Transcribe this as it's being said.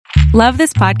Love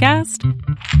this podcast?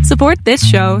 Support this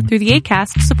show through the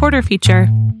Acast supporter feature.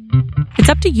 It's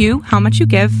up to you how much you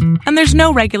give, and there's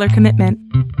no regular commitment.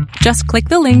 Just click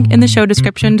the link in the show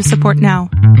description to support now.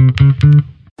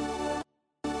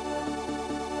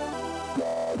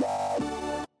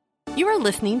 You are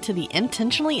listening to the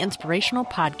Intentionally Inspirational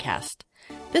Podcast.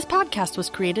 This podcast was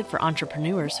created for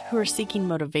entrepreneurs who are seeking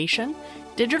motivation,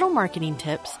 digital marketing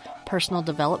tips, personal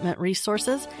development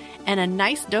resources, and a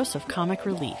nice dose of comic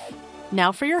relief.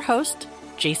 Now for your host,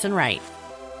 Jason Wright.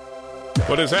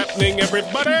 What is happening,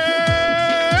 everybody?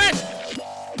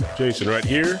 Jason Wright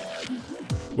here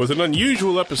with an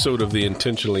unusual episode of the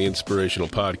Intentionally Inspirational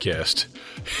Podcast.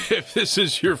 If this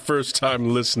is your first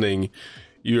time listening,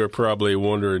 you are probably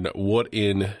wondering what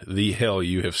in the hell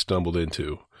you have stumbled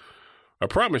into. I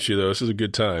promise you, though, this is a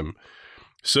good time.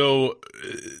 So,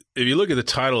 if you look at the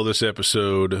title of this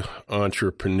episode,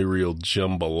 Entrepreneurial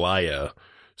Jambalaya,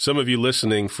 some of you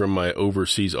listening from my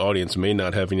overseas audience may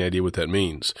not have any idea what that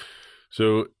means.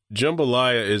 So,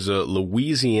 jambalaya is a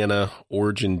Louisiana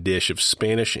origin dish of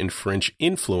Spanish and French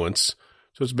influence.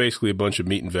 So, it's basically a bunch of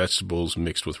meat and vegetables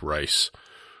mixed with rice.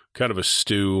 Kind of a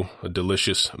stew, a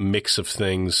delicious mix of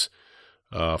things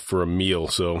for a meal.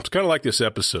 So, it's kind of like this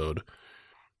episode.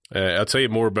 I'll tell you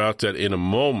more about that in a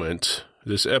moment.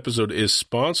 This episode is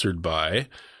sponsored by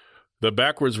the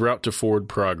Backwards Route to Forward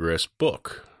Progress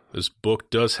book. This book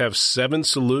does have 7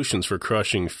 solutions for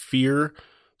crushing fear,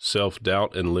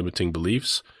 self-doubt, and limiting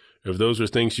beliefs. If those are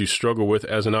things you struggle with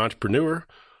as an entrepreneur,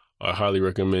 I highly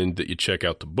recommend that you check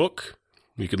out the book.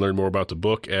 You can learn more about the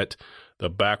book at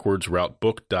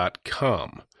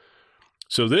thebackwardsroutebook.com.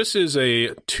 So this is a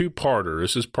 2-parter.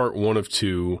 This is part 1 of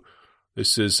 2.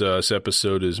 This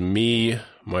episode is me,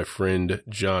 my friend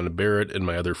John Barrett, and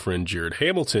my other friend Jared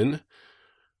Hamilton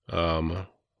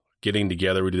getting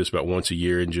together. We do this about once a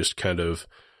year and just kind of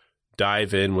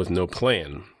dive in with no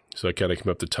plan. So I kind of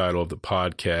came up with the title of the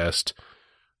podcast.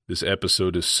 This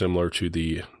episode is similar to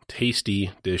the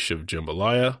tasty dish of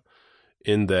jambalaya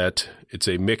in that it's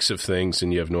a mix of things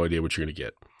and you have no idea what you're going to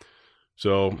get.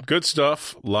 So good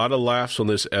stuff. A lot of laughs on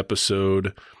this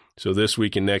episode. So this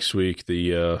week and next week,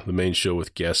 the main show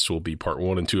with guests will be part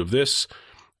 1 and 2 of this.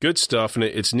 Good stuff, and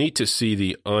it's neat to see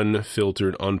the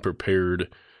unfiltered, unprepared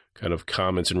kind of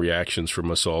comments and reactions from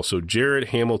us all. So Jared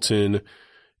Hamilton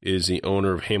is the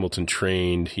owner of Hamilton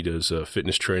Trained. He does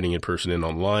fitness training in person and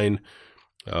online.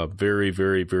 Very,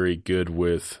 very, very good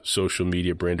with social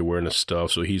media, brand awareness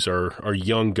stuff. So he's our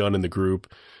young gun in the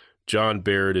group. John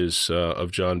Barrett is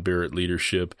of John Barrett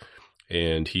Leadership.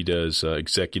 And he does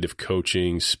executive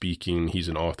coaching, speaking. He's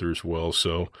an author as well.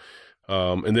 So,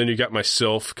 and then you got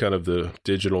myself, kind of the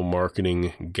digital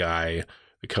marketing guy,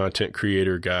 the content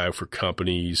creator guy for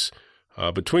companies.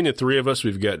 Between the 3 of us,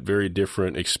 we've got very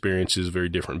different experiences, very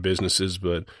different businesses,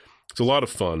 but it's a lot of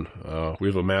fun. We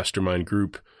have a mastermind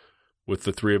group with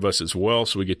the 3 of us as well,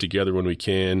 so we get together when we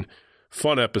can.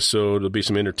 Fun episode. There'll be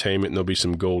some entertainment, and there'll be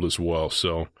some gold as well.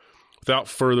 So, without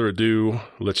further ado,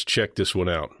 let's check this one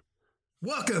out.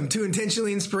 Welcome to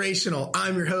Intentionally Inspirational.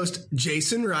 I'm your host,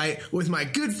 Jason Wright, with my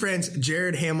good friends,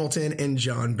 Jared Hamilton and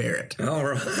John Barrett. All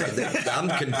right. I'm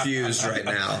confused right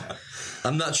now.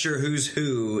 I'm not sure who's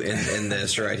who in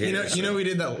this right here. You know, we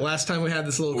did that last time we had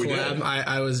this little collab.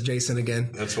 I was Jason again.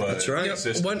 That's right.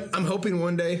 I'm hoping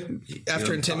one day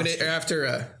after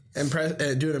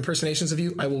doing impersonations of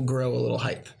you, I will grow a little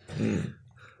height. If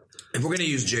we're going to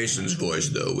use Jason's voice,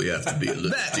 though, we have to be a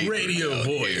little that deeper radio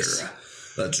voice. Here.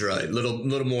 That's right.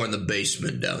 Little more in the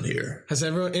basement down here. Has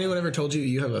anyone ever told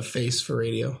you have a face for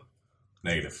radio?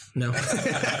 Negative. No.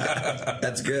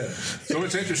 That's good. So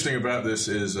what's interesting about this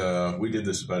is we did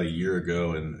this about a year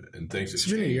ago, and things have changed. It's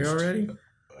been a year already?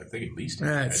 I think at least.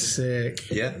 That's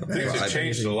sick. Yeah. Things have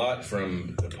changed a lot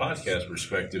from the podcast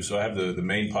perspective. So I have the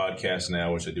main podcast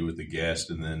now, which I do with the guest,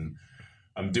 and then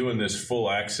I'm doing this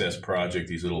full access project,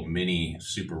 these little mini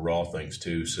super raw things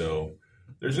too. So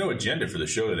there's no agenda for the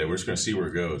show today. We're just going to see where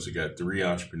it goes. We got 3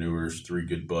 entrepreneurs, 3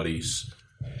 good buddies.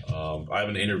 I have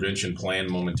an intervention planned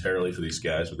momentarily for these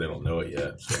guys, but they don't know it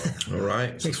yet. So. All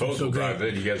right. Suppose we'll dive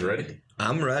in. You guys ready?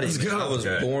 I'm ready. Let's go. I was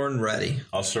born ready.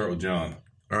 I'll start with John.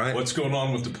 All right. What's going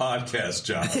on with the podcast,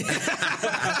 John?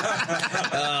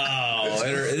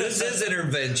 This is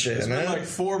intervention. It's been like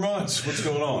 4 months. What's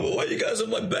going on? Why you guys on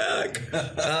my back?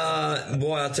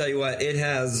 Boy, I'll tell you what. It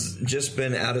has just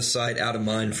been out of sight, out of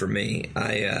mind for me.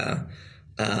 I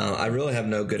really have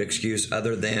no good excuse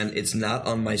other than it's not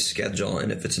on my schedule.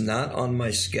 And if it's not on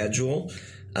my schedule,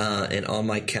 and on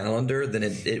my calendar, then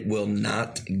it will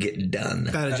not get done.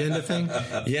 That agenda thing?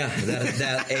 Yeah,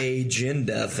 that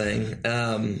agenda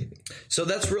thing. So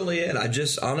that's really it.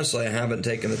 Honestly, I haven't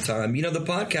taken the time. The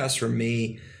podcast for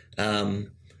me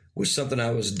was something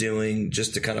I was doing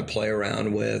just to kind of play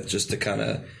around with, just to kind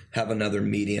of have another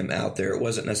medium out there. It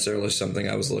wasn't necessarily something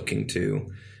I was looking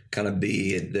to kind of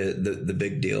be the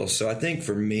big deal. So I think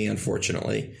for me,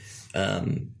 unfortunately,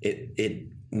 it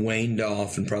waned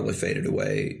off and probably faded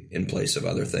away in place of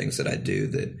other things that I do,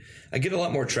 that I get a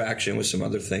lot more traction with some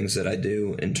other things that I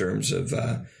do in terms of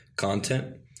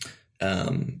content.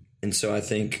 And so I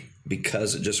think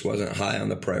because it just wasn't high on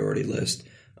the priority list,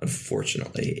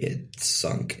 unfortunately, it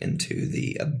sunk into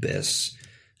the abyss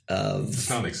of it's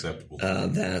not acceptable.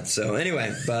 That. So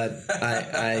anyway, but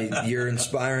you're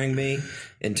inspiring me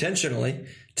intentionally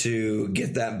to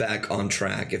get that back on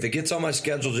track. If it gets on my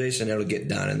schedule, Jason, it'll get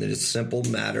done. And it's a simple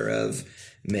matter of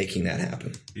making that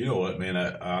happen. You know what, man?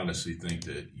 I honestly think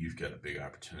that you've got a big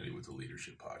opportunity with the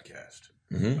Leadership Podcast.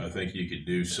 Mm-hmm. I think you could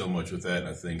do so much with that. And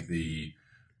I think the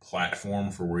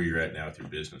platform for where you're at now with your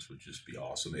business would just be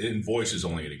awesome. And voice is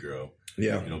only going to grow.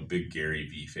 Yeah. Big Gary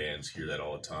Vee fans hear that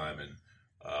all the time. And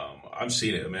I've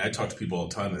seen it. I mean, I talk to people all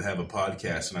the time that have a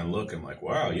podcast, and I look, I'm like,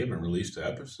 wow, you haven't released an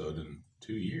episode in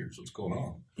 2 years. What's going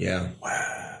on? Yeah.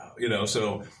 Wow.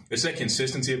 So it's that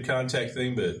consistency of content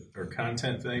thing,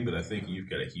 but I think you've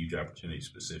got a huge opportunity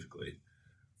specifically.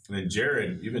 And then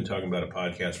Jared, you've been talking about a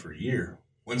podcast for a year.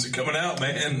 When's it coming out,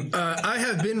 man? I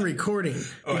have been recording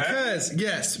because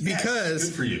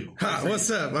good for you.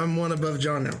 What's up? I'm one above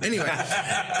John now. Anyway,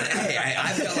 hey,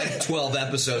 I've got like 12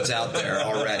 episodes out there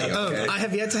already. Okay? I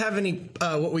have yet to have any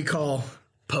what we call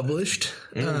published,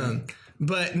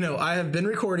 but no, I have been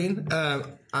recording.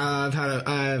 I've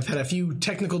had a few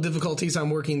technical difficulties I'm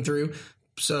working through,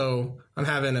 so I'm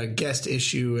having a guest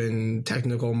issue and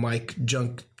technical mic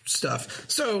junk stuff.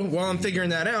 So while I'm figuring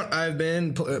that out, I've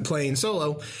been playing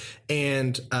solo,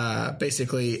 and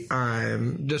basically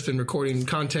I'm just been recording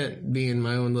content, being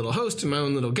my own little host and my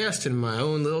own little guest and my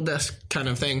own little desk kind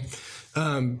of thing.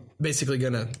 Basically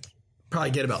gonna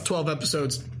probably get about 12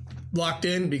 episodes locked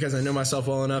in because I know myself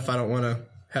well enough. I don't want to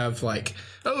have like,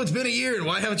 oh, it's been a year and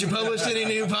why haven't you published any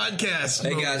new podcasts?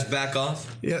 Hey guys, back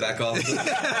off. Yeah. Back off.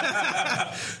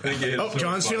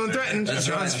 John's feeling threatened. That's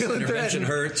John's right. feeling Intervention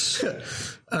threatened. hurts.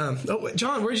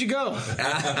 John, where'd you go?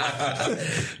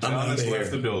 John has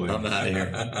left the building. I'm out of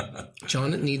here.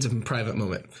 John needs a private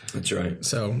moment. That's right.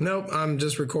 So, nope, I'm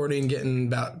just recording, getting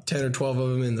about 10 or 12 of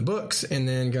them in the books, and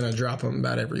then going to drop them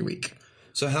about every week.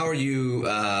 So how are you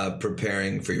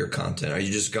preparing for your content? Are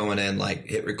you just going in like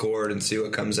hit record and see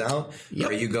what comes out? Yep.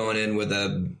 Are you going in with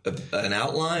an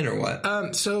outline or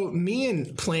what? So me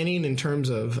and planning in terms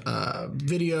of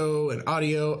video and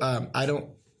audio, I don't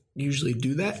usually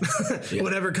do that. Yeah.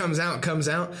 Whatever comes out, comes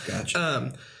out.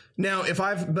 Gotcha. Now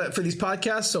but for these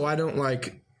podcasts, so I don't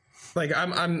like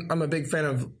I'm a big fan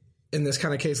of, in this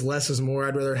kind of case, less is more.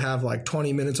 I'd rather have like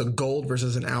 20 minutes of gold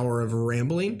versus an hour of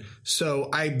rambling. So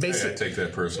I basically take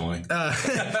that personally. No,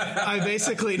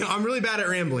 I'm really bad at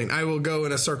rambling. I will go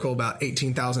in a circle about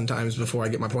 18,000 times before I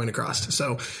get my point across.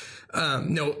 So,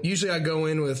 no, usually I go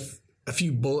in with a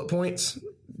few bullet points,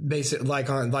 like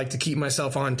to keep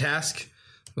myself on task.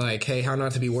 Like, hey, how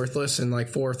not to be worthless, and like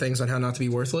 4 things on how not to be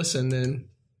worthless, and then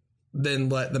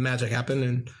let the magic happen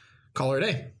and call her a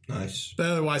day. Nice. But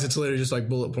otherwise, it's literally just like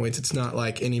bullet points. It's not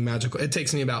like any magical. It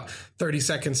takes me about 30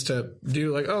 seconds to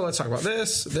do like, oh, let's talk about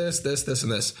this, and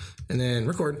this, and then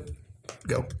record,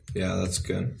 go. Yeah, that's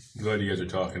good. I'm glad you guys are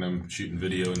talking. I'm shooting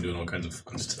video and doing all kinds of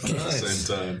fun stuff at the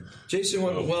same time. Jason,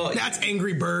 well, that's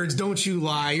Angry Birds. Don't you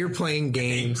lie. You're playing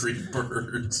games. Angry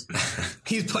Birds.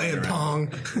 He's playing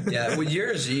Pong. Yeah, with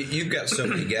yours, you've got so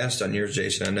many guests on yours,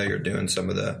 Jason. I know you're doing some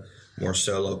of the more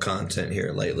solo content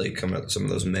here lately, coming up with some of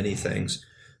those mini things.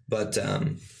 But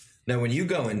now when you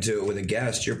go into it with a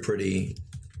guest, you're pretty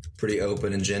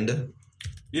open agenda.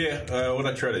 Yeah, what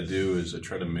I try to do is I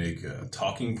try to make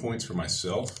talking points for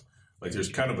myself. Like there's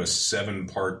kind of a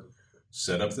 7-part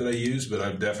setup that I use, but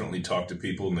I've definitely talked to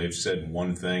people and they've said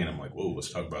one thing and I'm like, whoa,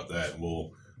 let's talk about that.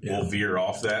 We'll veer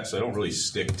off that. So I don't really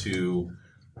stick to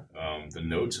the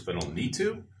notes if I don't need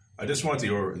to. I just want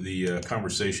the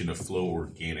conversation to flow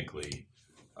organically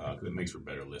because it makes for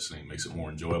better listening, makes it more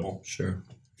enjoyable. Sure.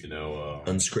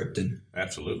 Unscripted.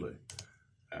 Absolutely.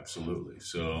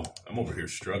 So I'm over here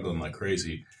struggling like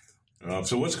crazy.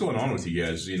 So what's going on with you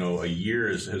guys? A year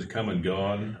has come and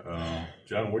gone.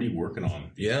 John, what are you working on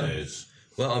these days?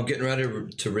 Well, I'm getting ready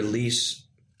to release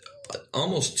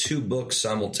almost 2 books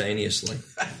simultaneously.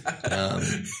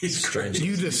 Strange.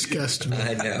 You disgust me.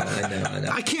 I know.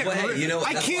 I can't. Well, hey,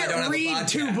 I can't read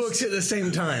 2 books at the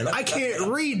same time. I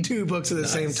can't read 2 books at the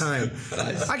same time.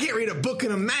 Nice. I can't read a book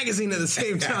and a magazine at the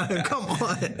same time. Come on.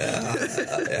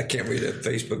 I can't read a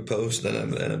Facebook post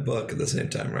and a book at the same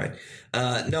time, right?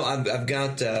 No, I've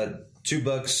got 2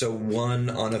 books. So one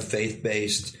on a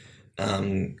faith-based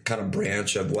kind of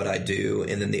branch of what I do,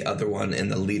 and then the other one in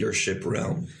the leadership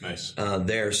realm. Nice.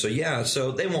 There. So yeah,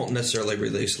 so they won't necessarily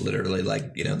release literally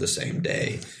like, the same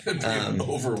day.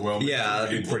 Overwhelming. Yeah,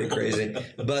 that'd be pretty crazy.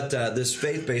 But this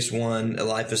faith-based one,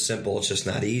 Life is Simple, It's Just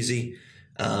Not Easy.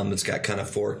 It's got kind of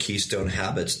 4 keystone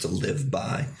habits to live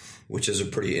by, which is a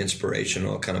pretty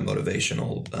inspirational, kind of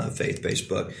motivational, faith-based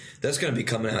book. That's going to be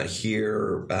coming out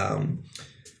here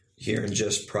in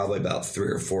just probably about 3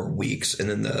 or 4 weeks. And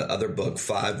then the other book,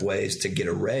 5 Ways to Get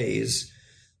a Raise,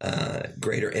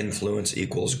 Greater Influence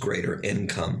Equals Greater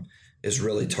Income, is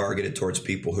really targeted towards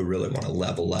people who really want to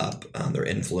level up their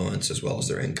influence as well as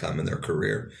their income in their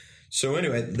career. So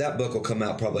anyway, that book will come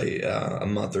out probably a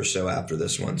month or so after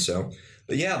this one. So,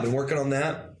 but yeah, I've been working on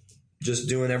that, just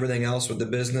doing everything else with the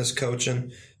business,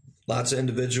 coaching lots of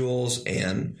individuals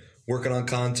and working on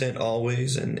content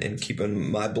always, and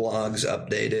keeping my blogs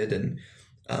updated and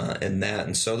that.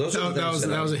 And so those are the things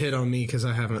that was a hit on me because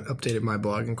I haven't updated my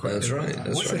blog in quite. That's right.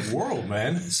 That's What right. a world,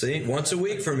 man. See, once a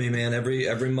week for me, man.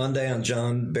 Every Monday on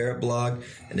John Barrett blog,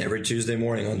 and every Tuesday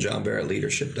morning on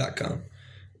johnbarrettleadership.com.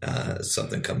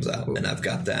 Something comes out, and I've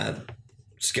got that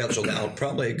scheduled out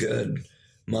probably a good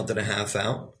month and a half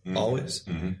out always.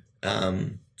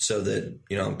 Mm-hmm. So that,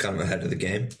 I'm kind of ahead of the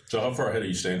game. So how far ahead are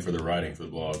you staying for the writing for the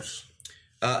blogs?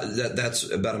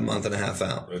 That's about a month and a half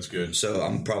out. That's good. So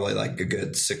I'm probably like a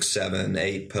good 6, 7,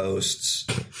 8 posts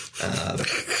out.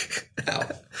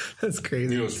 That's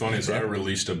crazy. What's funny is I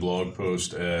released a blog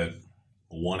post at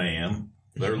 1 a.m.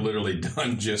 They're literally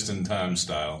done just in time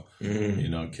style.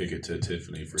 Kick it to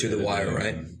Tiffany for To the wire,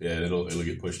 right? Yeah, it'll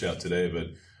get pushed out today. But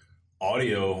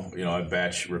audio, I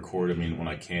batch record. When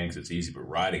I can because it's easy. But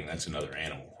writing, that's another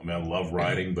animal. I love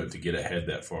writing, but to get ahead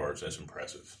that far, that's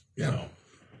impressive. Yeah.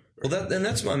 Well,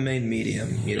 that's my main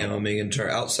medium,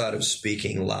 outside of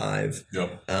speaking live,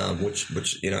 which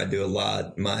I do a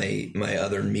lot. My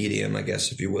other medium, I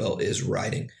guess, if you will, is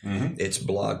writing. Mm-hmm. It's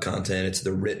blog content. It's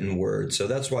the written word. So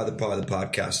that's why the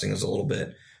podcasting is a little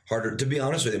bit harder. To be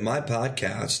honest with you, my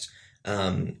podcast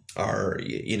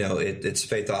it's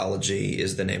Faithology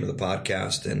is the name of the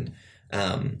podcast, and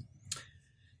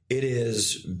it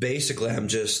is basically I'm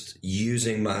just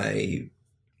using my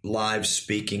live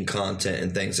speaking content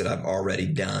and things that I've already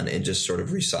done and just sort of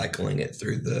recycling it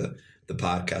through the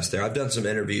podcast there. I've done some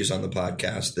interviews on the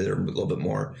podcast that are a little bit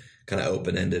more kind of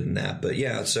open-ended than that. But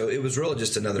yeah, so it was really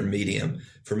just another medium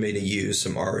for me to use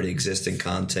some already existing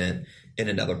content in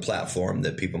another platform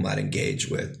that people might engage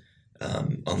with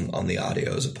on the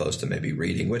audio as opposed to maybe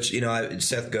reading, which,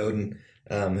 Seth Godin,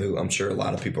 who I'm sure a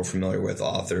lot of people are familiar with,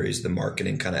 author, he's the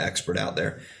marketing kind of expert out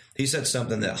there. He said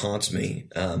something that haunts me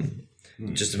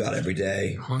just about every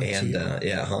day.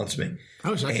 Haunts me.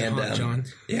 I wish I could haunt John.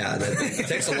 Yeah, it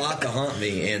takes a lot to haunt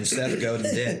me, and Seth Godin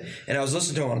did. And I was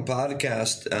listening to him on a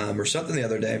podcast or something the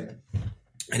other day,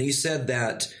 and he said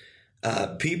that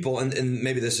people, and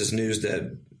maybe this is news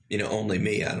that, only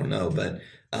me, I don't know, but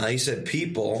he said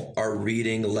people are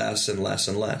reading less and less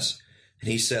and less.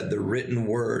 And he said the written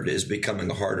word is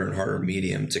becoming a harder and harder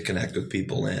medium to connect with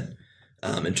people in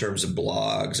terms of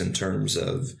blogs, in terms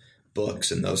of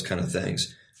books and those kind of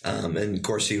things. And of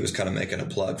course, he was kind of making a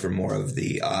plug for more of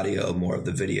the audio, more of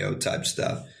the video type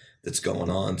stuff that's going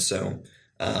on. So,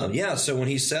 so when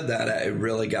he said that, it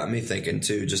really got me thinking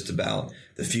too, just about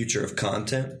the future of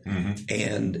content. Mm-hmm.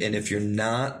 And if you're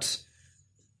not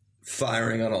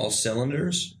firing on all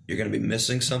cylinders, you're going to be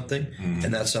missing something. Mm-hmm.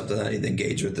 And that's something I need to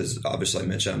engage with. As obviously I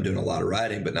mentioned, I'm doing a lot of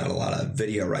writing, but not a lot of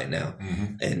video right now,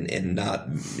 and not,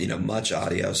 much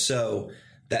audio. So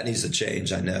that needs to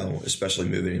change. I know, especially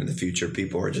moving into the future,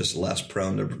 people are just less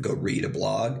prone to go read a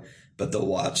blog, but they'll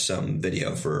watch some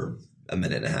video for a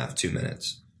minute and a half, 2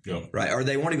 minutes. Yep. Right. Or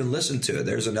they won't even listen to it.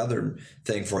 There's another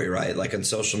thing for you, right? Like on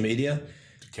social media.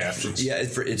 Captions. Yeah,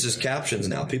 it's just captions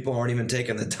now. People aren't even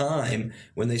taking the time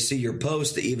when they see your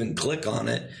post to even click on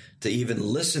it, to even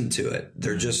listen to it.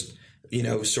 They're just,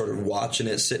 sort of watching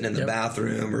it, sitting in the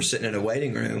bathroom or sitting in a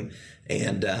waiting room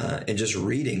and just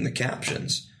reading the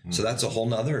captions. So that's a whole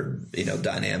nother,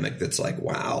 dynamic that's like,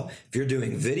 wow, if you're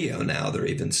doing video now, they're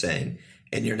even saying,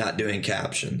 and you're not doing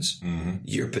captions,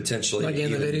 you're potentially like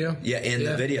in the video. Yeah, in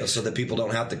the video, so that people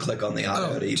don't have to click on the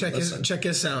audio to even listen. Check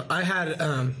this out. I had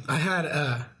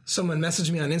someone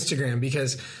messaged me on Instagram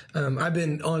because I've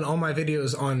been on all my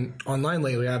videos online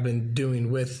lately. I've been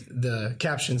doing with the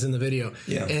captions in the video,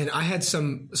 and I had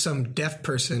some deaf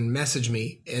person message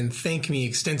me and thank me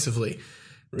extensively.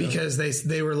 Really? Because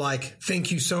they were like, thank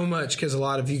you so much, because a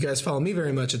lot of you guys follow me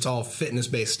very much. It's all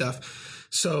fitness-based stuff.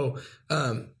 So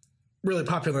really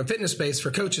popular in fitness space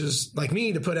for coaches like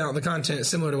me to put out the content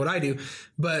similar to what I do,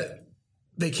 but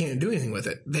they can't do anything with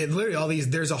it. They literally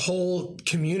there's a whole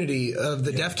community of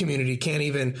the deaf community can't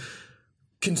even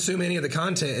consume any of the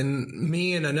content. And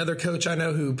me and another coach I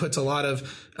know who puts a lot of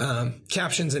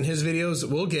captions in his videos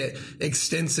will get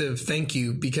extensive thank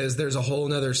you, because there's a whole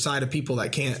nother side of people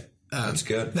that can't. That's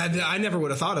good. That I never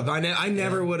would have thought of. I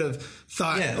never would have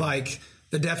thought like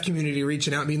the deaf community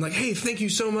reaching out and being like, hey, thank you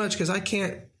so much, because I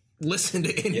can't listen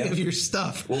to any of your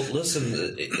stuff. Well,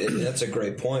 listen, that's a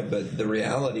great point. But the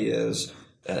reality is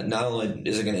not only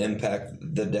is it going to impact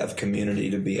the deaf community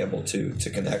to be able to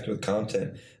connect with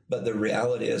content, but the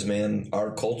reality is, man,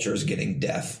 our culture is getting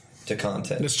deaf to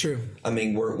content. That's true. I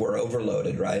mean, we're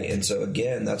overloaded, right? And so,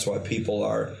 again, that's why people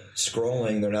are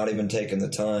scrolling. They're not even taking the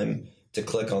time to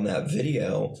click on that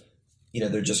video.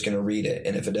 They're just going to read it.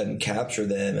 And if it doesn't capture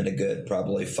them in a good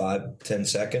probably 5-10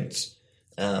 seconds,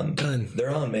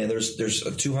 they're on, man. There's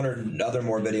 200 other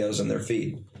more videos in their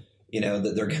feed,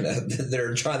 that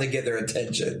they're trying to get their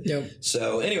attention. Yep.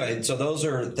 So anyway, those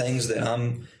are things that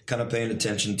I'm kind of paying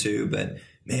attention to, but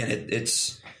man,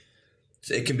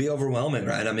 it can be overwhelming,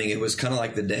 right? I mean, it was kind of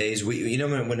like the days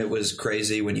when it was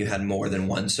crazy when you had more than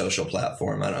one social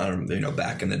platform. I don't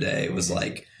back in the day, it was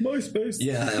like MySpace.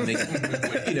 Yeah, I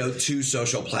mean, 2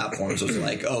 social platforms was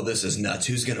like, oh, this is nuts.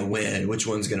 Who's going to win? Which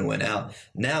one's going to win out?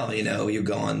 Now, you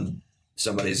go on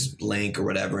somebody's link or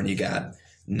whatever, and you got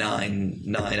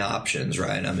nine options,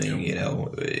 right? I mean,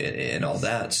 and all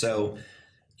that. So,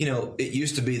 it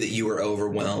used to be that you were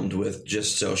overwhelmed with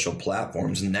just social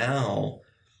platforms. Now,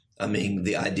 I mean,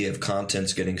 the idea of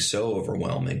content's getting so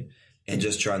overwhelming, and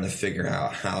just trying to figure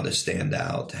out how to stand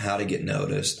out, how to get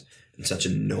noticed in such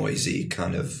a noisy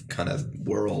kind of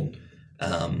world.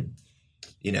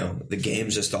 The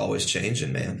game's just always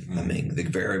changing, man. I mean, the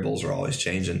variables are always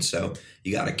changing, so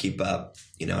you got to keep up.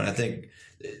 And I think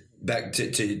back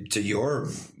to your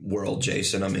world,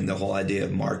 Jason, I mean, the whole idea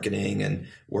of marketing and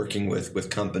working with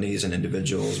companies and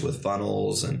individuals with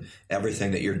funnels and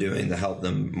everything that you're doing to help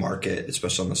them market,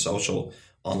 especially on the social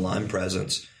online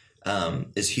presence,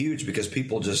 is huge, because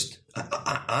people just,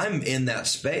 I'm in that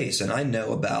space and I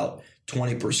know about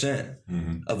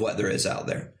 20% of what there is out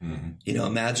there.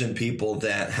 Imagine people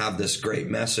that have this great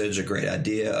message, a great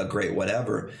idea, a great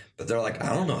whatever, but they're like,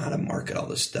 I don't know how to market all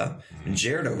this stuff. And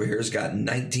Jared over here has got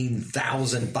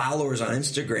 19,000 followers on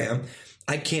Instagram.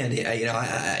 I can't, if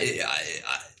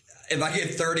I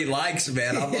get 30 likes,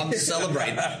 man, I'm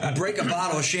celebrating. Break a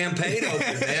bottle of champagne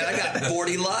open, man. I got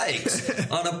 40 likes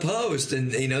on a post,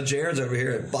 and Jared's over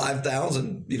here at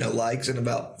 5,000, likes in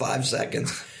about 5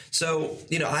 seconds. So,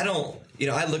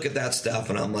 I look at that stuff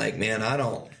and I'm like, man, I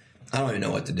don't even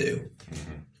know what to do.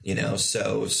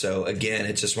 So again,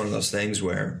 it's just one of those things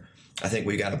where I think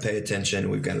we got to pay attention.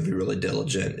 We've got to be really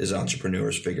diligent as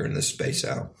entrepreneurs figuring this space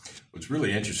out. What's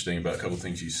really interesting about a couple of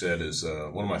things you said is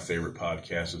one of my favorite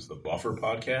podcasts is the Buffer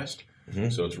podcast.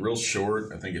 So it's real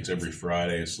short. I think it's every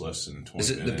Friday. It's less than 20 minutes.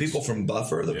 Is it the people from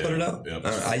Buffer that put it up? Yep,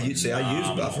 I use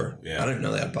Buffer. Yeah. I didn't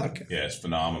know they had a podcast. Yeah, it's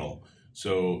phenomenal.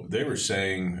 So they were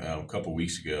saying a couple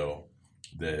weeks ago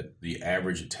that the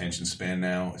average attention span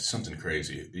now is something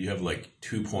crazy. You have like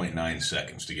 2.9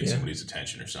 seconds to get somebody's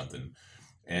attention or something.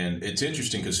 And it's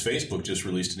interesting because Facebook just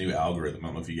released a new algorithm. I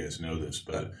don't know if you guys know this,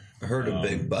 but I heard a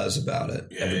big buzz about it.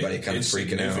 Yeah, everybody kind of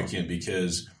freaking out. It's significant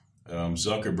because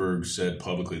Zuckerberg said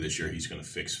publicly this year he's going to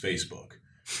fix Facebook.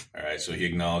 All right, so he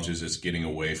acknowledges it's getting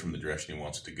away from the direction he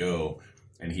wants it to go,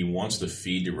 and he wants the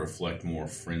feed to reflect more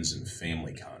friends and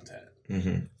family content.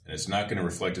 And it's not going to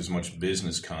reflect as much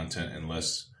business content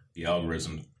unless the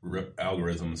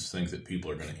algorithms think that people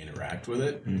are going to interact with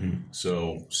it.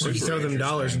 So or you throw them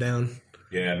dollars down.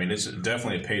 Yeah, I mean, it's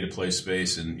definitely a pay-to-play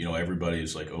space, and, everybody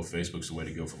is like, oh, Facebook's the way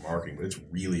to go for marketing, but it's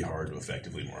really hard to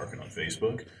effectively market on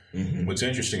Facebook. What's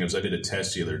interesting is I did a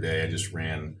test the other day. I just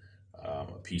ran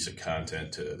a piece of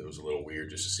content that was a little weird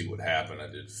just to see what happened. I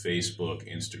did Facebook,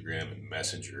 Instagram, and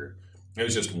Messenger. It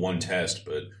was just one test,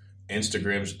 but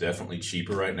Instagram's definitely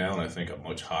cheaper right now, and I think a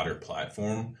much hotter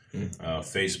platform.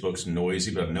 Facebook's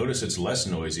noisy, but I've noticed it's less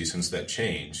noisy since that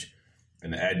change.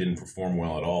 And the ad didn't perform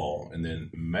well at all. And then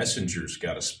Messenger's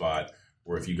got a spot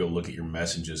where if you go look at your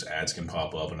messages, ads can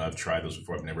pop up. And I've tried those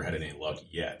before. I've never had any luck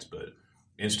yet. But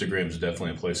Instagram is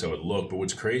definitely a place I would look. But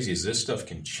what's crazy is this stuff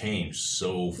can change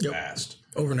so fast.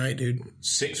 Overnight, dude.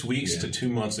 6 weeks to 2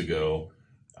 months ago,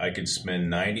 I could spend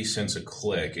 90 cents a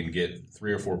click and get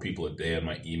 3 or 4 people a day on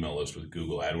my email list with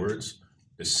Google AdWords.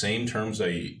 The same terms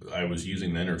I was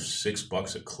using then are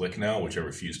 $6 a click now, which I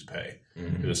refuse to pay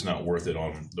because it's not worth it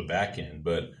on the back end.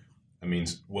 But I mean,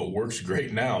 what works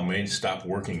great now may stop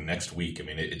working next week. I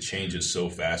mean, it changes so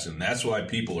fast, and that's why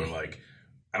people are like,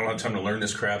 I don't have time to learn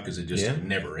this crap because it just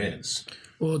never ends.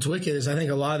 Well, what's wicked is I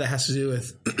think a lot of that has to do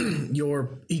with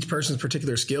each person's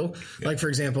particular skill. Yeah. Like, for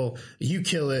example, you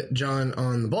kill it, John,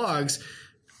 on the blogs,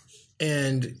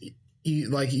 and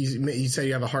you say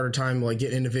you have a harder time like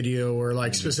getting into video or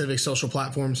like specific social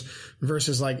platforms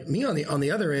versus like me on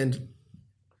the other end.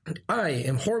 I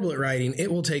am horrible at writing.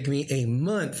 It will take me a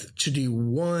month to do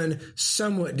one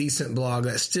somewhat decent blog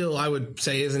that still I would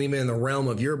say isn't even in the realm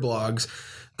of your blogs.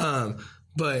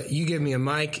 But you give me a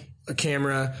mic, a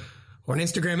camera, or an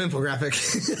Instagram infographic,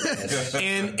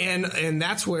 and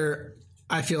that's where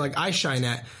I feel like I shine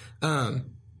at.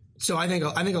 So I think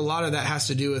a lot of that has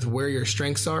to do with where your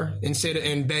strengths are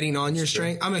and betting on your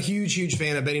strength. I'm a huge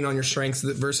fan of betting on your strengths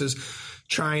versus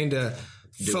trying to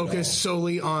focus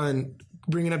solely on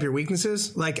bringing up your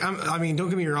weaknesses. Like, I mean, don't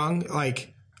get me wrong.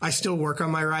 Like, I still work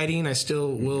on my writing. I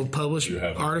still will publish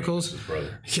articles.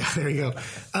 Yeah, there you go.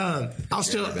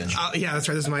 That's right. This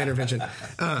is my intervention.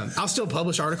 I'll still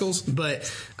publish articles,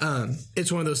 but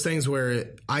it's one of those things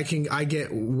where I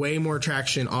get way more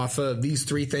traction off of these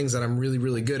 3 things that I'm really,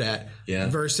 really good at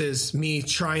versus me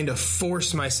trying to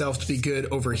force myself to be good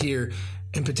over here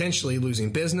and potentially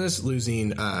losing business,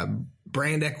 losing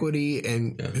brand equity,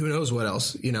 and who knows what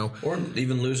else, or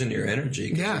even losing your energy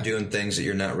because you're doing things that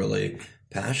you're not really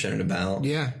passionate about.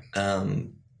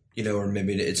 Or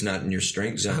maybe it's not in your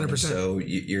strength zone. 100%. So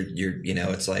you're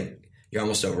it's like you're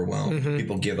almost overwhelmed.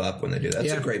 People give up when they do that.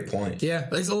 That's a great point. Yeah.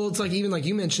 It's like, even like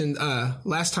you mentioned,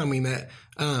 last time we met,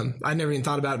 I never even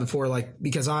thought about it before, like,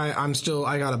 because I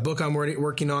got a book I'm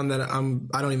working on that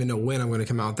I don't even know when I'm going to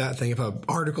come out with that thing. If an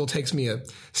article takes me a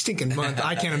stinking month,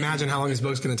 I can't imagine how long this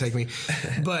book's going to take me.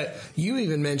 But you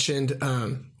even mentioned,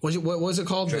 what was it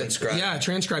called?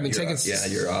 Transcribing.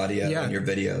 Your audio and your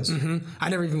videos. I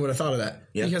never even would have thought of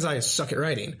that because I suck at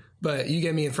writing. But you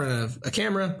get me in front of a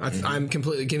camera, I'm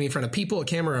completely, get me in front of people, a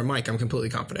camera or a mic, I'm completely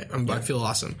confident. I feel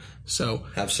awesome. So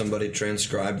have somebody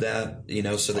transcribe that,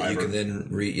 so that you can then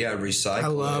recycle. I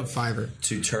love Fiverr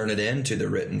to turn it into the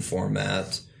written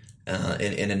format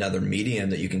in another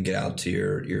medium that you can get out to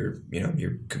your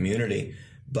community.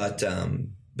 But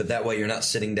that way you're not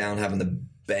sitting down having to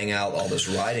bang out all this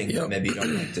writing that maybe you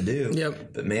don't like to do.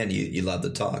 But man, you love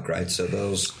to talk, right? So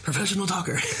those professional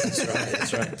talker.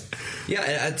 That's right. Yeah,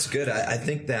 that's good. I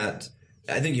think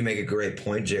you make a great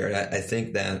point, Jared. I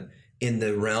think that in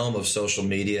the realm of social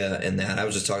media and that, I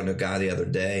was just talking to a guy the other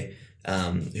day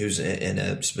who's in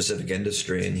a specific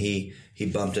industry, and he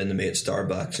bumped into me at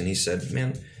Starbucks and he said,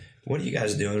 "Man, what are you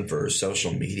guys doing for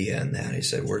social media and that?" He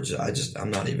said,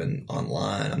 I'm not even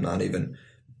online. I don't even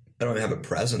have a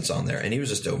presence on there. And he was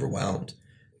just overwhelmed,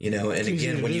 and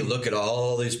again, when you look at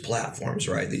all these platforms,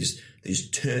 right, these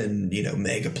 10,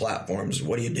 mega platforms,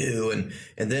 what do you do?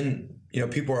 And then,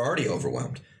 people are already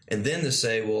overwhelmed. And then to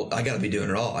say, well, I got to be doing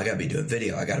it all. I got to be doing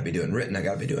video. I got to be doing written. I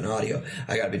got to be doing audio.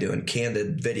 I got to be doing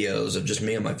candid videos of just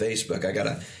me on my Facebook. I got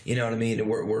to, you know what I mean?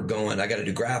 We're going, I got to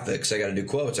do graphics. I got to do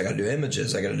quotes. I got to do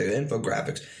images. I got to do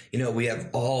infographics. We have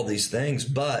all these things,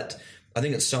 but I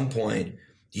think at some point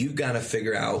you've got to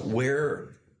figure out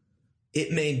where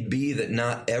it may be that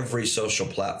not every social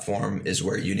platform is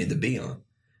where you need to be on.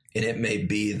 And it may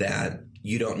be that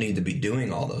you don't need to be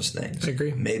doing all those things. I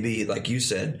agree. Maybe, like you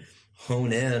said,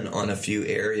 hone in on a few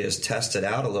areas, test it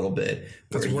out a little bit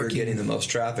where you're getting the most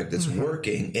traffic that's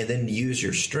working, and then use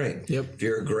your strength. If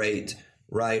you're a great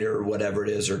writer or whatever it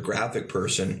is, or graphic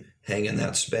person, hang in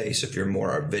that space. If you're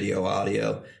more video,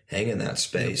 audio, hang in that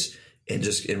space. And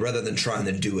rather than trying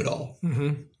to do it all.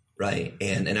 Right.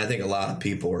 And I think a lot of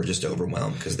people are just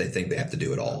overwhelmed because they think they have to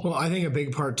do it all. Well, I think a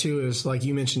big part too is, like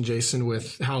you mentioned, Jason,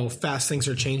 with how fast things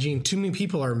are changing. Too many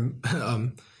people are,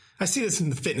 I see this in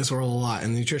the fitness world a lot,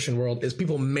 in the nutrition world, is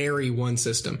people marry one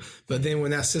system. But then when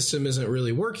that system isn't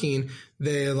really working,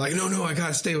 they're like, no, I got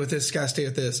to stay with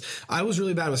this, I was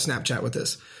really bad with Snapchat with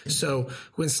this. So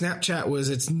when Snapchat was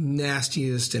its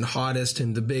nastiest and hottest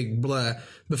and the big blah,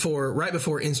 right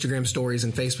before Instagram stories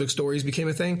and Facebook stories became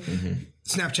a thing,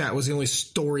 Snapchat was the only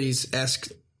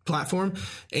stories-esque platform.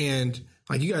 And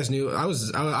Like you guys knew, I was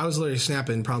literally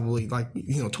snapping probably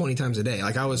 20 times a day.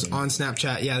 Like I was on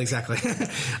Snapchat. Yeah, exactly.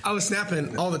 I was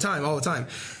snapping all the time.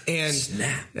 And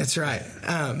Snap. That's right.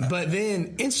 But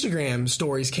then Instagram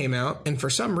stories came out, and for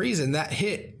some reason that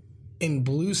hit and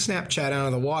blew Snapchat out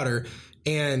of the water.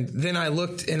 And then I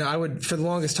looked, and I would, for the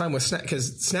longest time with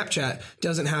because Snapchat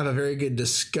doesn't have a very good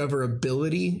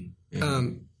discoverability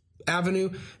avenue.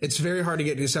 It's very hard to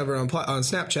get discovered on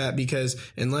Snapchat, because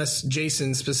unless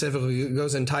Jason specifically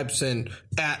goes and types in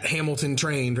at Hamilton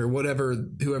Trained or whatever,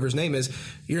 whoever's name is,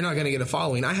 you're not going to get a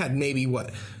following. I had maybe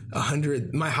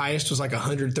 100. My highest was like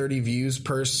 130 views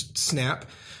per snap,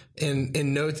 and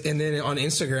notes. And then on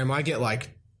Instagram, I get like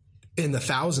in the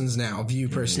thousands now view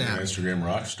per snap. Instagram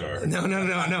rock star. No, not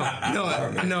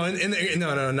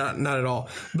at all.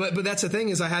 But that's the thing,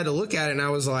 is I had to look at it, and I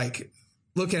was like,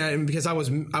 looking at it, because I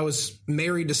was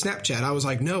married to Snapchat. I was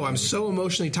like, no, I'm so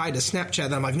emotionally tied to Snapchat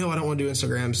that I'm like, no, I don't want to do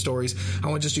Instagram stories. I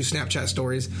want to just do Snapchat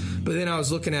stories. But then I was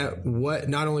looking at what,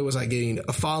 not only was I getting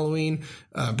a following,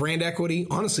 brand equity,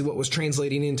 honestly, what was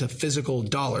translating into physical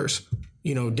dollars,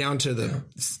 down to the,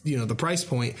 the price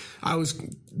point. I was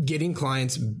getting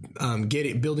clients,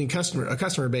 building a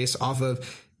customer base off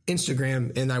of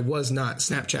Instagram, and I was not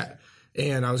Snapchat,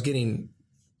 and I was getting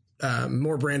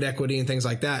more brand equity and things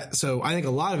like that. So I think a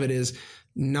lot of it is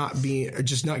not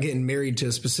getting married to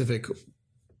a specific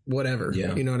whatever.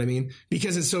 Yeah. You know what I mean?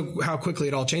 Because it's how quickly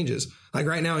it all changes. Like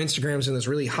right now, Instagram's in this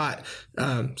really hot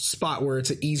spot where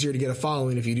it's easier to get a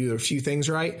following if you do a few things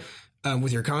right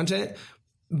with your content.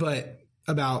 But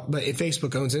if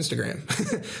Facebook owns Instagram,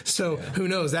 so who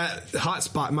knows, that hot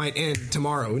spot might end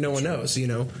tomorrow. No one knows, Yeah.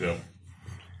 No,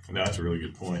 that's a really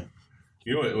good point.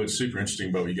 What's super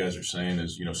interesting about what you guys are saying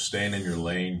is, staying in your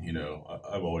lane.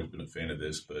 I've always been a fan of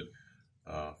this, but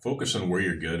focus on where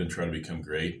you're good and try to become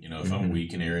great. If I'm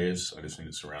weak in areas, I just need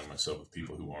to surround myself with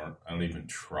people who aren't. I don't even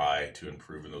try to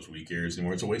improve in those weak areas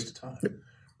anymore. It's a waste of time.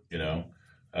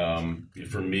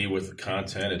 For me, with the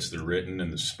content, it's the written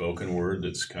and the spoken word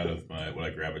that's kind of what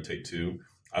I gravitate to.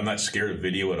 I'm not scared of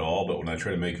video at all, but when I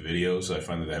try to make videos, I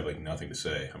find that I have nothing to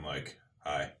say. I'm like,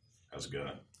 hi, how's it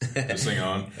going? This thing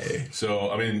on. Hey. So,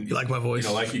 I mean, you like my voice,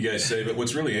 like you guys say, but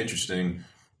what's really interesting,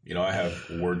 I have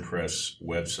a WordPress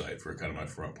website for kind of my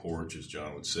front porch, as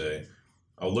John would say.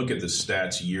 I'll look at the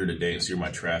stats year to date and see where my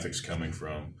traffic's coming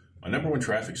from. My number one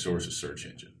traffic source is search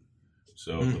engine.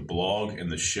 So the blog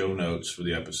and the show notes for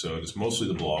the episode, it's mostly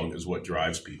the blog, is what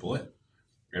drives people in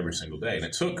every single day. And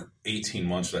it took 18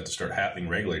 months for that to start happening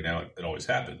regularly. Now it always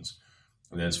happens.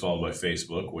 And then it's followed by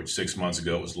Facebook, which 6 months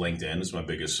ago was LinkedIn is my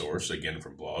biggest source, again,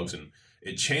 from blogs. And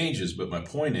it changes, but my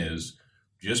point is,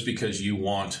 just because you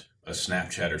want a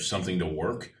Snapchat or something to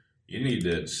work, you need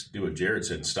to do what Jared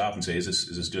said and stop and say, is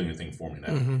this doing anything for me now?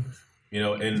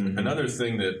 Mm-hmm. And another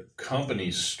thing that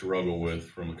companies struggle with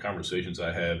from the conversations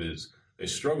I have is they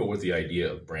struggle with the idea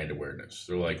of brand awareness.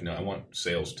 They're like, no, I want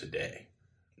sales today.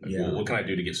 Well, what can I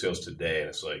do to get sales today? And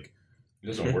it's like, it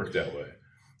doesn't work that way.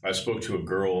 I spoke to a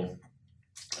girl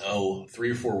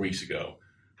 3 or 4 weeks ago,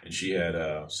 and she had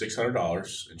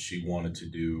 $600, and she wanted to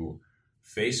do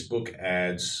Facebook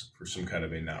ads for some kind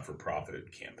of a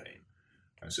not-for-profit campaign.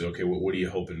 I said, okay, well, what are you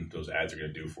hoping those ads are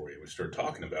going to do for you? We started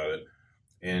talking about it,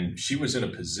 and she was in a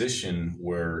position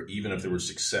where even if there was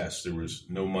success, there was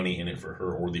no money in it for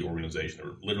her or the organization. They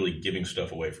were literally giving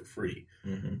stuff away for free.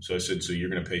 Mm-hmm. So I said, so you're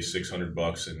going to pay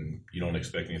 $600 and you don't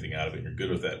expect anything out of it, and you're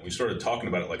good with that. And we started talking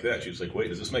about it like that. She was like, wait,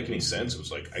 does this make any sense? It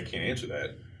was like, I can't answer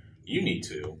that. You need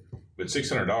to, but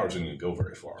 $600 isn't going to go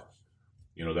very far.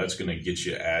 That's going to get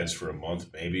you ads for a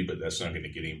month maybe, but that's not going to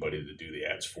get anybody to do the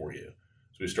ads for you.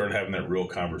 So we started having that real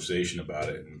conversation about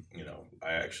it, and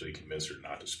I actually convinced her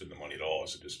not to spend the money at all.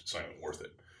 So it's not even worth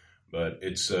it. But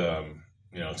it's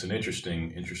it's an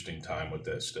interesting time with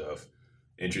that stuff,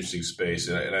 interesting space,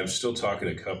 and I'm still talking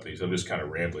to companies. I'm just kind of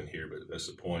rambling here, but that's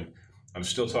the point. I'm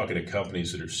still talking to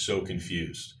companies that are so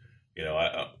confused.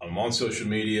 I'm on social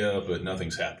media, but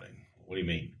nothing's happening. What do you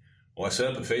mean? Well, I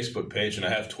set up a Facebook page and I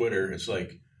have Twitter. It's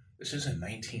like, this isn't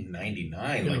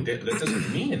 1999. Like that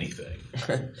doesn't mean anything.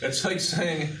 That's like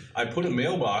saying I put a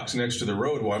mailbox next to the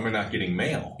road. Why am I not getting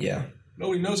mail? Yeah.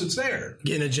 Nobody knows it's there.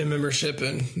 Getting a gym membership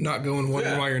and not going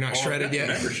wondering why you're not shredded yet.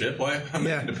 Membership? Why I'm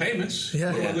making the payments?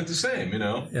 Yeah. Well, I look the same,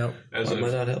 Yep. As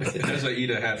I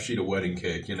eat a half sheet of wedding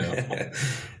cake,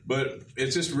 But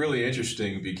it's just really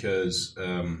interesting because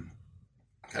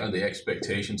kind of the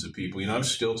expectations of people. I'm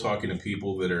still talking to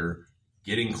people that are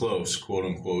getting close, quote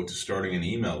unquote, to starting an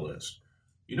email list.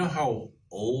 You know how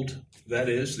old that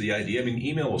is, the idea? I mean,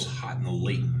 email was hot in the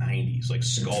late 90s, like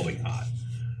scalding hot.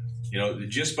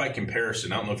 Just by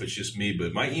comparison, I don't know if it's just me,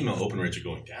 but my email open rates are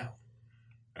going down.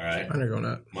 All right. Mine are going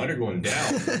up. Mine are going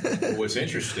down. But what's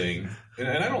interesting, and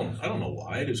I don't know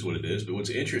why, it is what it is, but what's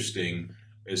interesting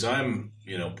is I'm,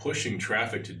 pushing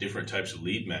traffic to different types of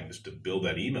lead magnets to build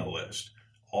that email list,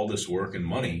 all this work and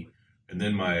money, and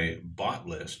then my bot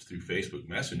list through Facebook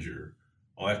Messenger,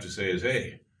 all I have to say is,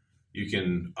 hey, you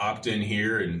can opt in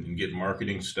here and get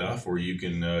marketing stuff, or you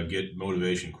can get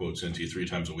motivation quotes into you 3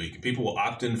 times a week. And people will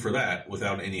opt in for that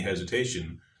without any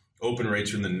hesitation. Open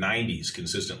rates are in the 90s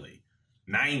consistently.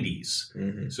 90s.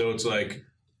 Mm-hmm. So it's like,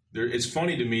 it's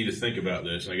funny to me to think about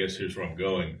this, and I guess here's where I'm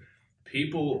going.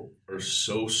 People are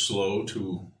so slow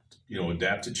to,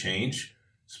 adapt to change,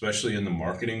 especially in the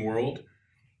marketing world.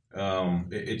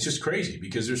 It's just crazy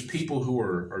because there's people who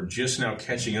are just now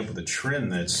catching up with a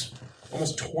trend that's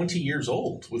almost 20 years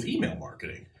old with email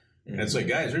marketing. Mm-hmm. And it's like,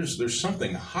 guys, there's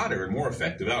something hotter and more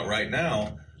effective out right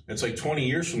now. It's like 20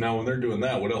 years from now when they're doing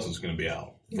that, what else is going to be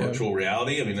out? Yeah. Virtual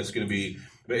reality? I mean, that's going to be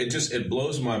 – it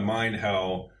blows my mind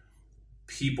how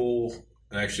people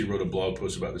 – I actually wrote a blog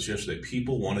post about this yesterday.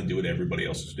 People want to do what everybody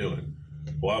else is doing.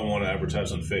 Well, I want to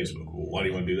advertise on Facebook. Well, why do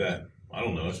you want to do that? I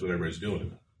don't know. That's what everybody's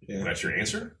doing. Yeah. Well, that's your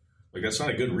answer? Like, that's not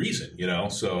a good reason,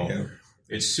 So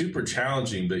it's super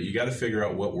challenging, but you got to figure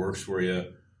out what works for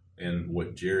you. And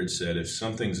what Jared said, if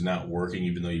something's not working,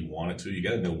 even though you want it to, you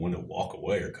got to know when to walk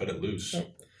away or cut it loose.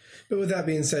 But with that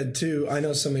being said, too, I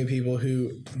know so many people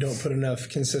who don't put enough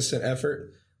consistent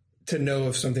effort to know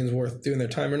if something's worth doing their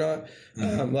time or not.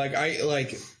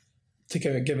 Mm-hmm. To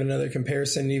give another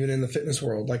comparison, even in the fitness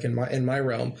world, like in my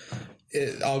realm,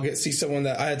 I'll see someone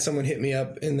that I had someone hit me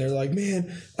up and they're like,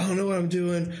 man, I don't know what I'm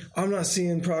doing. I'm not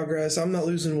seeing progress. I'm not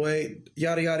losing weight,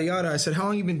 yada, yada, yada. I said, how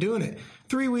long have you been doing it?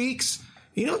 3 weeks.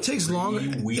 It takes longer.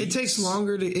 It takes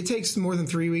longer it takes more than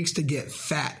 3 weeks to get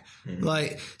fat. Mm-hmm.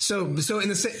 Like, so in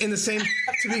the same,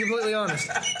 to be completely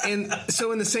honest, and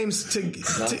so in the same,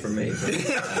 not for me,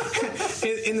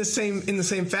 in the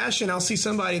same fashion, I'll see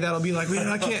somebody that'll be like, man,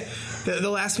 I can't,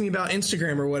 they'll ask me about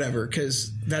Instagram or whatever,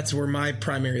 cause that's where my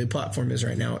primary platform is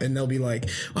right now. And they'll be like,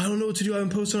 I don't know what to do. I've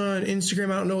been posting on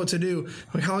Instagram. I don't know what to do. I'm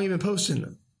like, how long have you been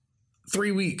posting?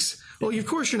 3 weeks. Well, of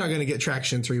course you're not going to get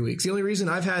traction in 3 weeks. The only reason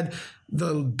I've had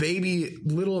the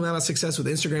little amount of success with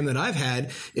Instagram that I've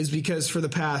had is because for the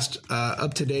past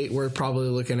up to date, we're probably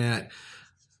looking at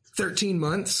 13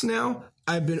 months now.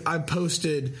 I've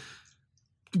posted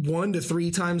 1 to 3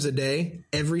 times a day,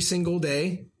 every single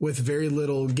day, with very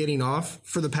little getting off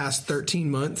for the past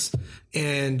 13 months.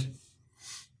 And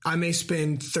I may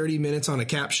spend 30 minutes on a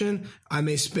caption. I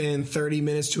may spend 30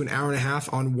 minutes to an hour and a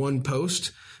half on one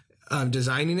post.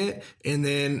 Designing it and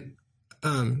then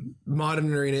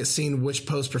monitoring it, seeing which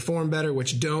posts perform better,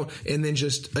 which don't, and then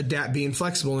just being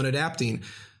flexible and adapting.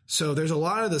 So there's a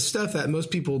lot of the stuff that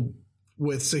most people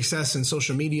with success in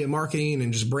social media marketing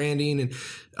and just branding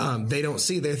and they don't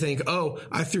see. They think, oh,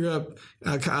 I threw up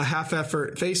a half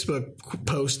effort Facebook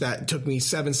post that took me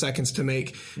 7 seconds to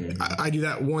make. Mm-hmm. I do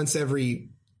that once every,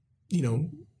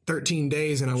 13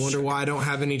 days, and I wonder why I don't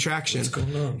have any traction. What's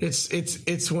going on?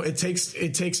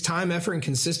 It takes time, effort, and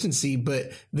consistency,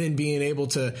 but then being able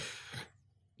to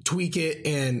tweak it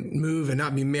and move and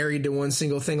not be married to one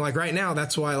single thing. Like right now,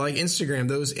 that's why I like Instagram.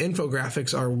 Those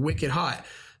infographics are wicked hot,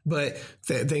 but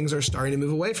things are starting to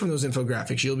move away from those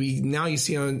infographics. You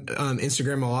see on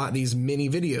Instagram a lot these mini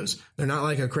videos. They're not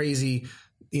like a crazy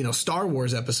Star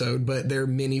Wars episode, but they're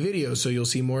mini videos. So you'll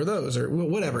see more of those or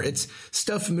whatever. It's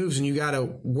stuff moves and you got to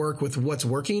work with what's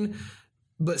working,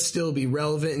 but still be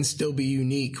relevant and still be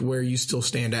unique where you still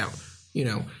stand out.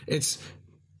 But that's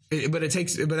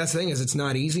the thing is it's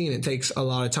not easy and it takes a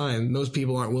lot of time. Most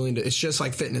people aren't willing to, it's just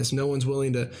like fitness. No one's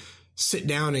willing to sit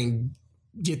down and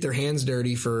get their hands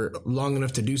dirty for long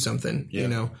enough to do something,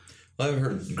 Well, I've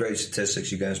heard great statistics.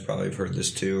 You guys probably have heard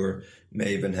this too, or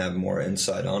may even have more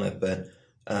insight on it, but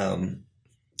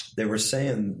they were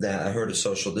saying that I heard this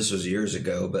was years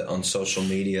ago, but on social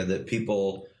media that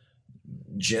people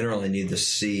generally need to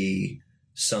see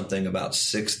something about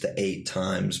 6 to 8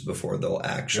 times before they'll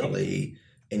actually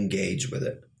engage with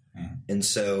it. Mm-hmm. And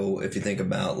so if you think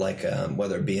about like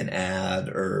whether it be an ad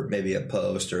or maybe a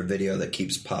post or a video that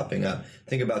keeps popping up,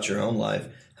 think about your own life.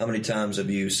 How many times have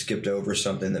you skipped over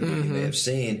something that you may have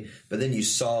seen, but then you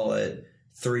saw it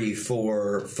 3,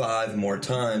 4, 5 more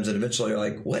times, and eventually you're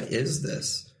like, what is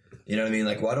this? You know what I mean?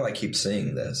 Like, why do I keep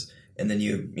seeing this? And then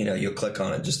you'll click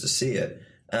on it just to see it.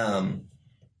 And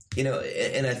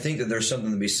I think that there's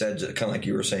something to be said, kind of like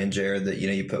you were saying, Jared, that,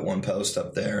 you put one post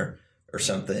up there or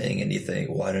something and you think,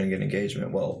 why didn't I get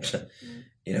engagement? Well,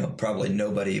 probably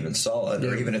nobody even saw it,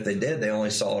 or even if they did, they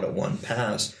only saw it at one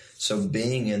pass. So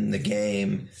being in the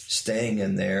game, staying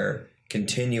in there,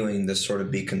 continuing to sort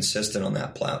of be consistent on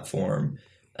that platform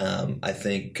I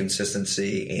think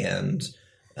consistency and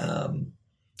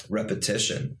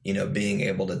repetition, being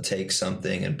able to take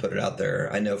something and put it out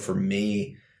there. I know for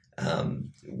me,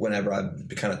 whenever I've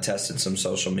kind of tested some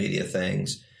social media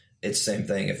things, it's the same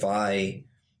thing. If I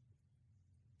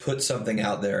put something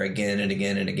out there again and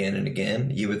again and again and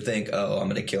again, you would think, oh, I'm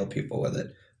going to kill people with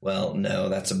it. Well, no,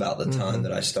 that's about the time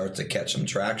that I start to catch some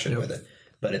traction with it.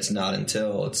 But it's not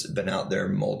until it's been out there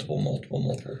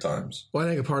multiple times. Well, I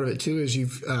think a part of it too is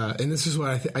and this is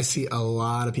what I see a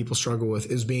lot of people struggle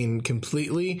with, is being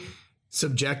completely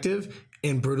subjective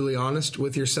and brutally honest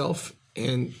with yourself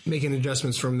and making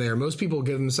adjustments from there. Most people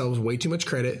give themselves way too much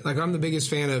credit. Like, I'm the biggest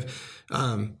fan of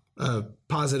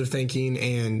positive thinking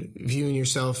and viewing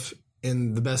yourself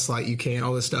in the best light you can,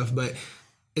 all this stuff. But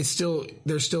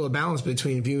there's still a balance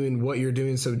between viewing what you're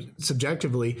doing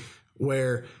subjectively,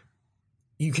 where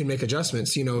you can make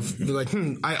adjustments. If they're like,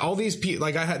 all these people,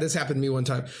 like I had this happen to me one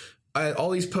time. I had all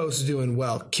these posts doing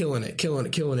well, killing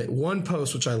it. One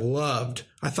post, which I loved,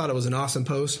 I thought it was an awesome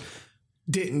post,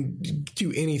 didn't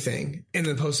do anything, and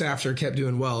the post after kept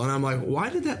doing well. And I'm like, why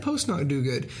did that post not do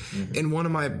good? And one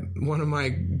of my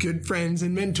good friends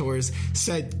and mentors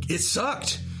said it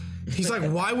sucked. He's like,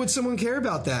 why would someone care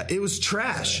about that? It was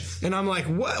trash. And I'm like,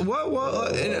 what?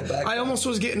 And I almost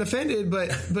was getting offended, but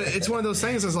it's one of those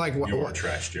things. I was like, you are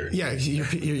trash, Jared. Yeah,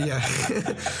 yeah.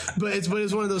 but it's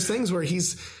one of those things where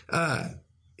he's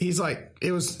like,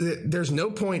 there's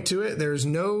no point to it. There's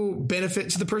no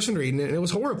benefit to the person reading it. And it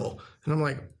was horrible. And I'm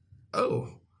like, oh.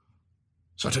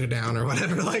 So I took it down or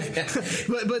whatever. Like,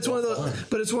 but it's one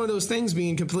of those things,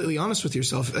 being completely honest with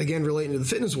yourself. Again, relating to the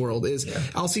fitness world is,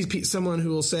 I'll see someone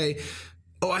who will say,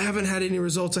 oh, I haven't had any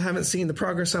results. I haven't seen the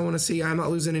progress I want to see. I'm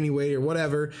not losing any weight or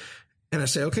whatever. And I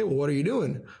say, okay, well, what are you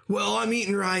doing? Well, I'm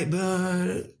eating right,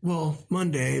 but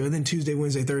Monday, but then Tuesday,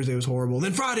 Wednesday, Thursday was horrible.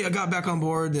 Then Friday, I got back on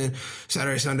board. Then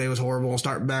Saturday, Sunday was horrible. I'll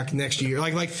start back next year.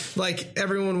 Like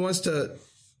everyone wants to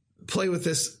play with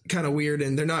this kind of weird,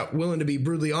 and they're not willing to be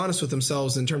brutally honest with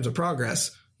themselves in terms of progress.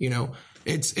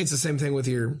 It's the same thing with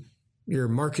your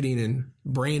marketing and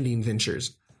branding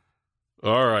ventures.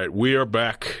 All right, we are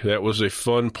back. That was a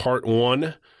fun part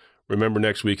 1. Remember,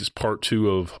 next week is part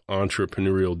 2 of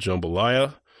Entrepreneurial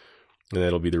Jambalaya, and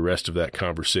that'll be the rest of that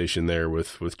conversation there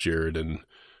with Jared and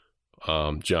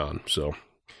John. So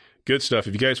good stuff.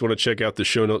 If you guys want to check out the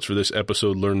show notes for this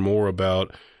episode, learn more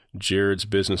about Jared's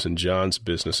business and John's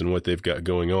business and what they've got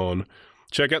going on,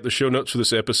 check out the show notes for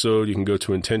this episode. You can go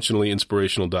to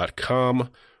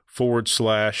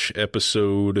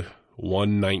intentionallyinspirational.com/episode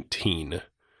 119.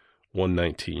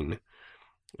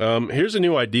 Here's a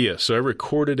new idea. So I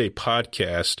recorded a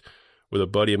podcast with a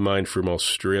buddy of mine from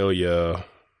Australia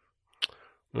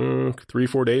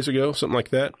 3-4 days ago, something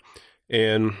like that.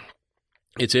 And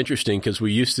it's interesting because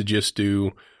we used to just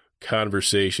do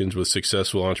conversations with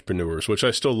successful entrepreneurs, which I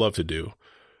still love to do.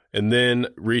 And then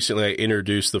recently I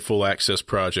introduced the Full Access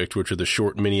Project, which are the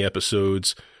short mini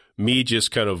episodes, me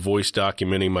just kind of voice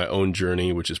documenting my own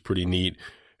journey, which is pretty neat.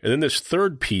 And then this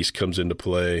third piece comes into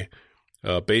play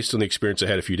based on the experience I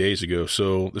had a few days ago.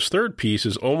 So this third piece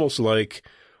is almost like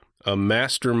a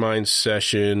mastermind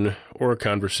session or a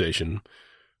conversation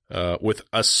with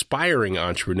aspiring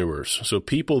entrepreneurs. So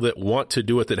people that want to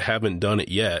do it that haven't done it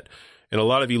yet. And a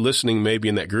lot of you listening may be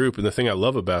in that group. And the thing I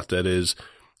love about that is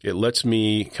it lets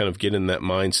me kind of get in that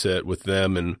mindset with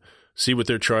them and see what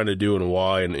they're trying to do and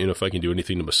why. And if I can do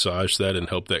anything to massage that and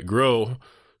help that grow,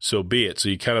 so be it. So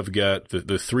you kind of got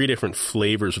the 3 different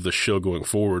flavors of the show going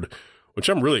forward, which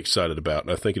I'm really excited about.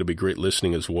 And I think it'll be great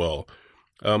listening as well.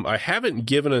 I haven't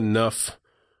given enough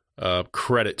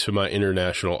credit to my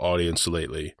international audience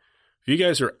lately. If you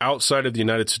guys are outside of the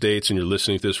United States and you're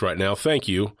listening to this right now, thank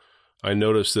you. I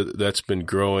noticed that that's been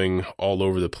growing all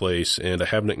over the place, and I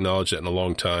haven't acknowledged that in a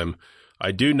long time.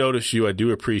 I do notice you. I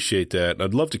do appreciate that. And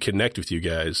I'd love to connect with you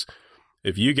guys.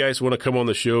 If you guys want to come on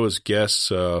the show as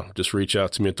guests, just reach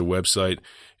out to me at the website,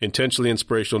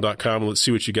 intentionallyinspirational.com. Let's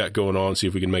see what you got going on, see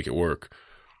if we can make it work.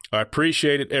 I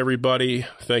appreciate it, everybody.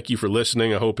 Thank you for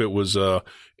listening. I hope it was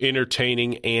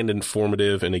entertaining and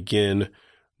informative. And again,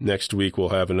 next week we'll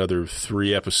have another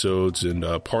 3 episodes, and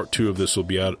part 2 of this will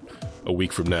be out a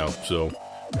week from now. So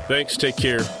thanks. Take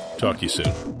care. Talk to you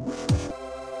soon.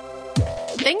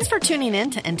 Thanks for tuning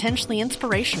in to Intentionally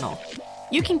Inspirational.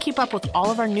 You can keep up with all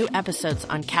of our new episodes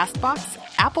on CastBox,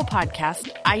 Apple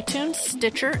Podcast, iTunes,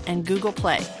 Stitcher, and Google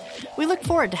Play. We look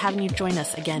forward to having you join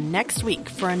us again next week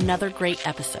for another great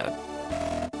episode.